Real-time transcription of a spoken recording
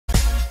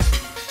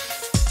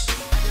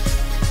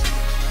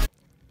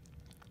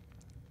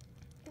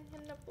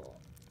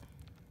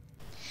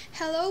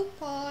Hello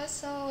po!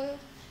 So,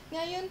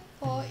 ngayon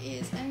po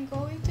is I'm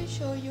going to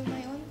show you my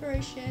own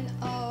version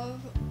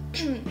of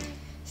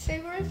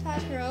Savory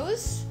Pot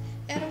Roast.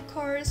 And of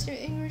course,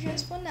 yung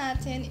ingredients po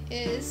natin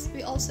is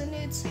we also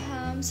need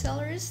some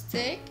celery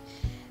stick,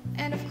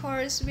 and of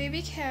course,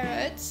 baby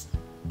carrots,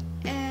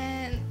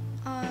 and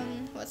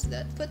what's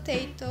that?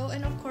 Potato,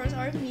 and of course,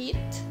 our meat,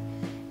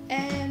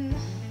 and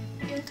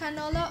yung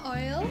canola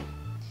oil,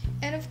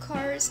 and of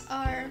course,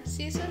 our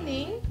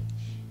seasoning,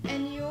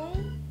 and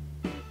yung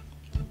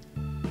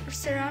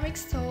ceramic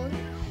stone.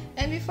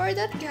 And before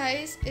that,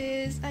 guys,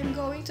 is I'm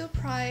going to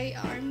fry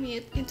our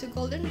meat into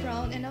golden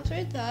brown, and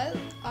after that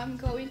I'm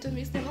going to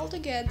mix them all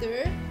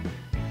together,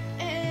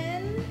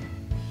 and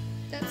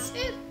that's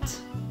it.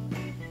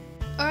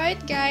 Alright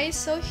guys,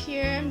 so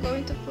here I'm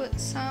going to put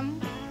some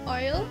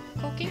oil,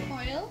 cooking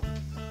oil,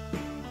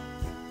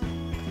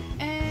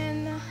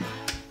 and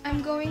I'm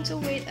going to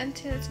wait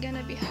until it's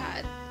gonna be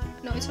hot.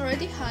 No, it's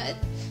already hot.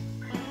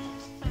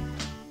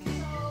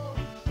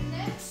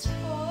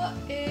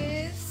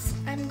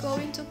 I'm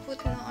going to put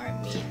na our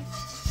meat.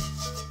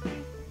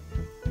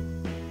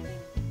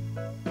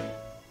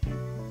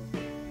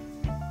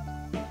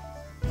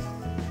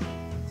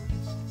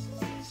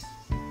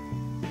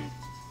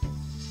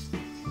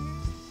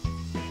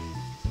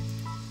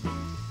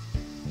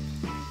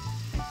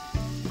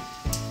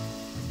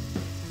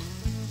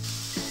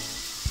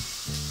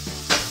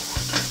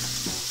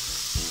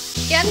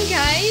 Yan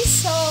guys,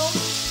 so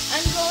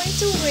I'm going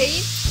to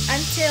wait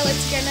until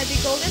it's gonna be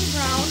golden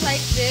brown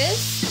like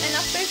this, and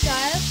after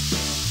that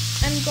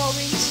I'm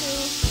going to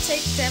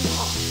take them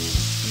off.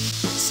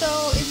 So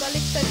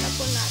ibaliktad na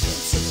po natin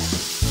sila.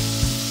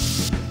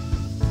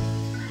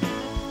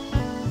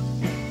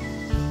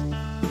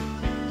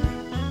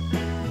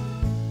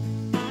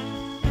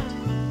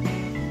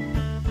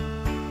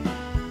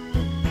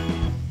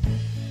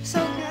 So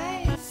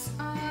guys,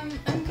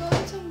 I'm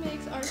going to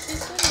mix our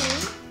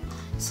seasoning.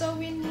 So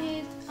we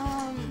need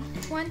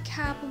 1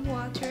 cup of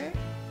water.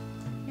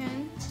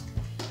 Yan.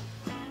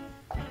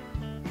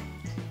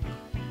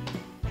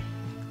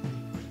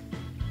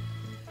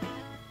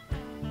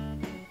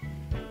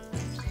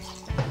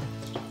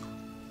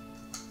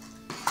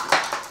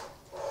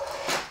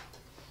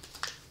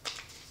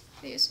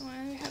 This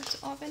one we have to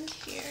open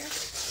here.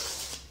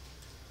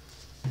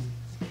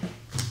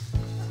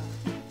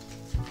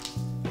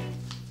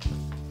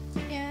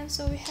 Yeah,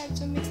 so we have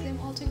to mix them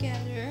all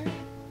together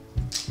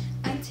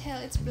until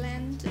it's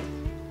blended.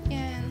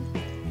 Yan.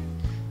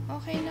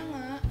 Okay na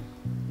nga.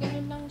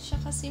 Ganun lang siya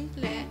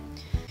kasimple.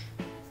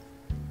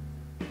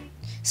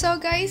 So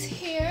guys,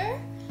 here,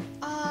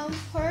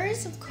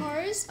 first of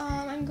course,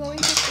 I'm going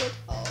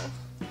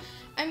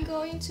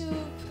to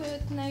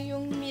put na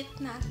yung meat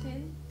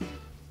natin.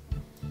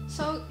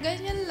 So,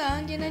 ganyan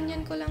lang.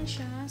 Ginanyan ko lang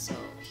siya. So,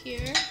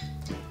 here.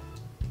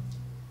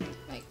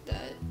 Like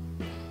that.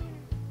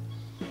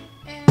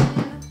 And,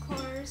 of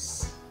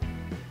course,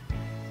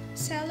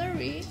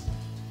 celery.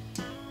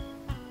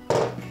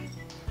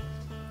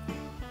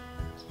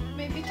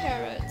 Baby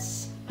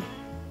carrots.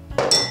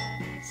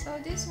 So,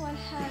 this one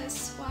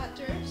has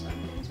water. So,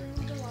 I'm going to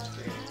remove the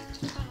water.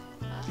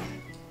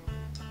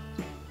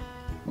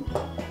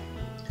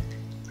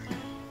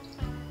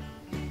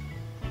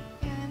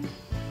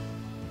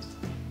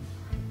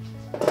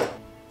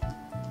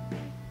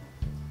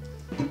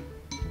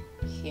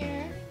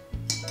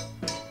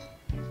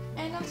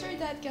 After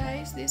that,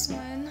 guys, this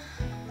one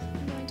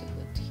I'm going to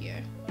put here.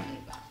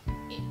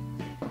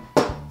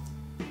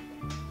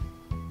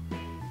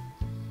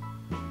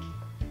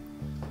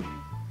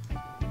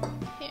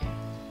 Here.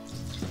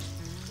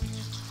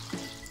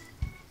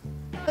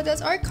 So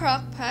that's our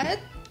crock pot.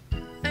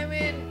 I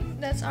mean,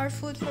 that's our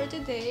food for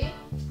today.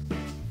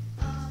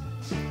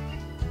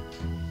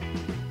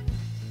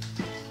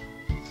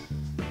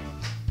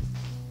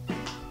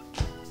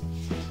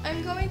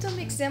 I'm going to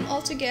mix them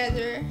all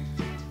together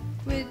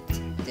with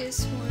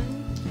this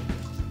one.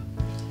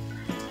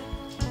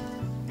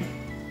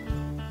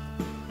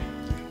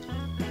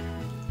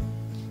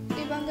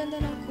 Diba ang ganda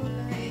ng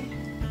kulay?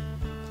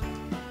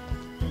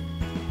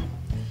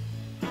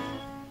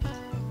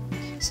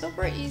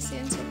 Super easy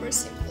and super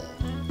simple.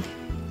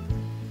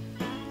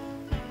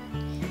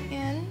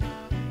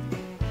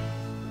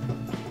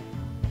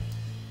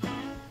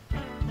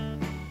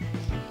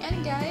 And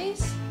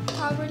guys,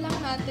 cover lang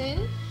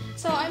natin.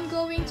 So I'm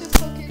going to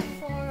cook it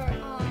for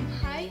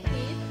high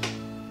heat.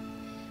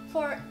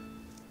 For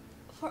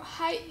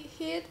high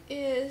heat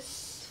is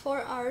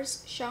 4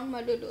 hours siyang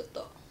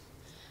maluluto.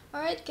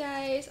 Alright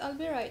guys, I'll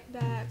be right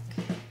back.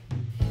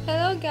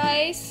 Hello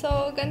guys,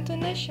 so ganito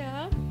na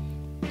siya.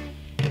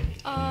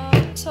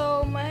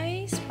 So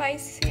may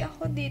spicy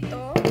ako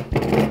dito.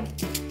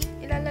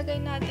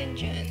 Ilalagay natin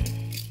dyan.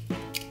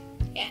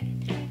 Yan.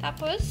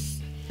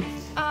 Tapos,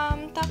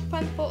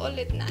 takpan po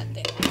ulit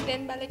natin.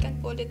 Then balikan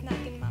po ulit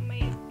natin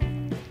mamaya.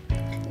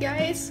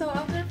 Guys, so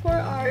after 4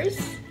 hours,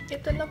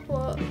 ito na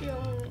po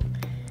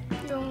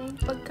yung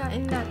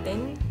pagkain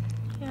natin.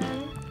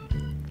 Yan.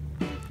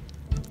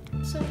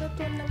 So,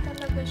 luto na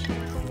talaga siya.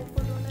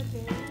 Kumukulo na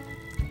din.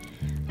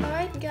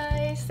 Alright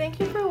guys, thank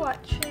you for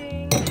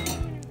watching.